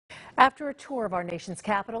After a tour of our nation's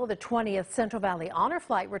capital, the 20th Central Valley Honor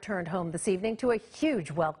Flight returned home this evening to a huge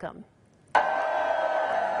welcome.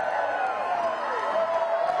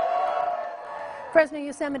 Fresno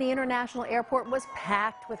Yosemite International Airport was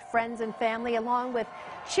packed with friends and family, along with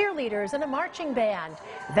cheerleaders and a marching band.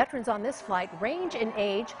 Veterans on this flight range in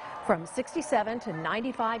age from 67 to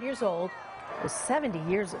 95 years old, with 70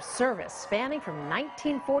 years of service spanning from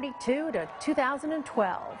 1942 to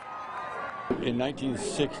 2012. In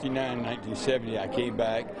 1969, 1970, I came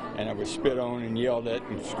back and I was spit on and yelled at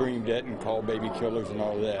and screamed at and called baby killers and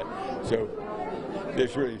all of that. So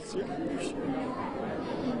this really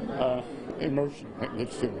emotion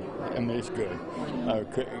gets to me. I mean, it's good.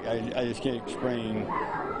 I just can't explain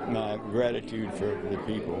my gratitude for the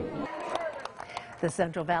people. The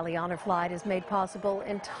Central Valley Honor Flight is made possible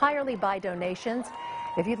entirely by donations.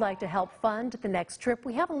 If you'd like to help fund the next trip,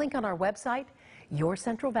 we have a link on our website,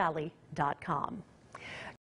 yourcentralvalley.com.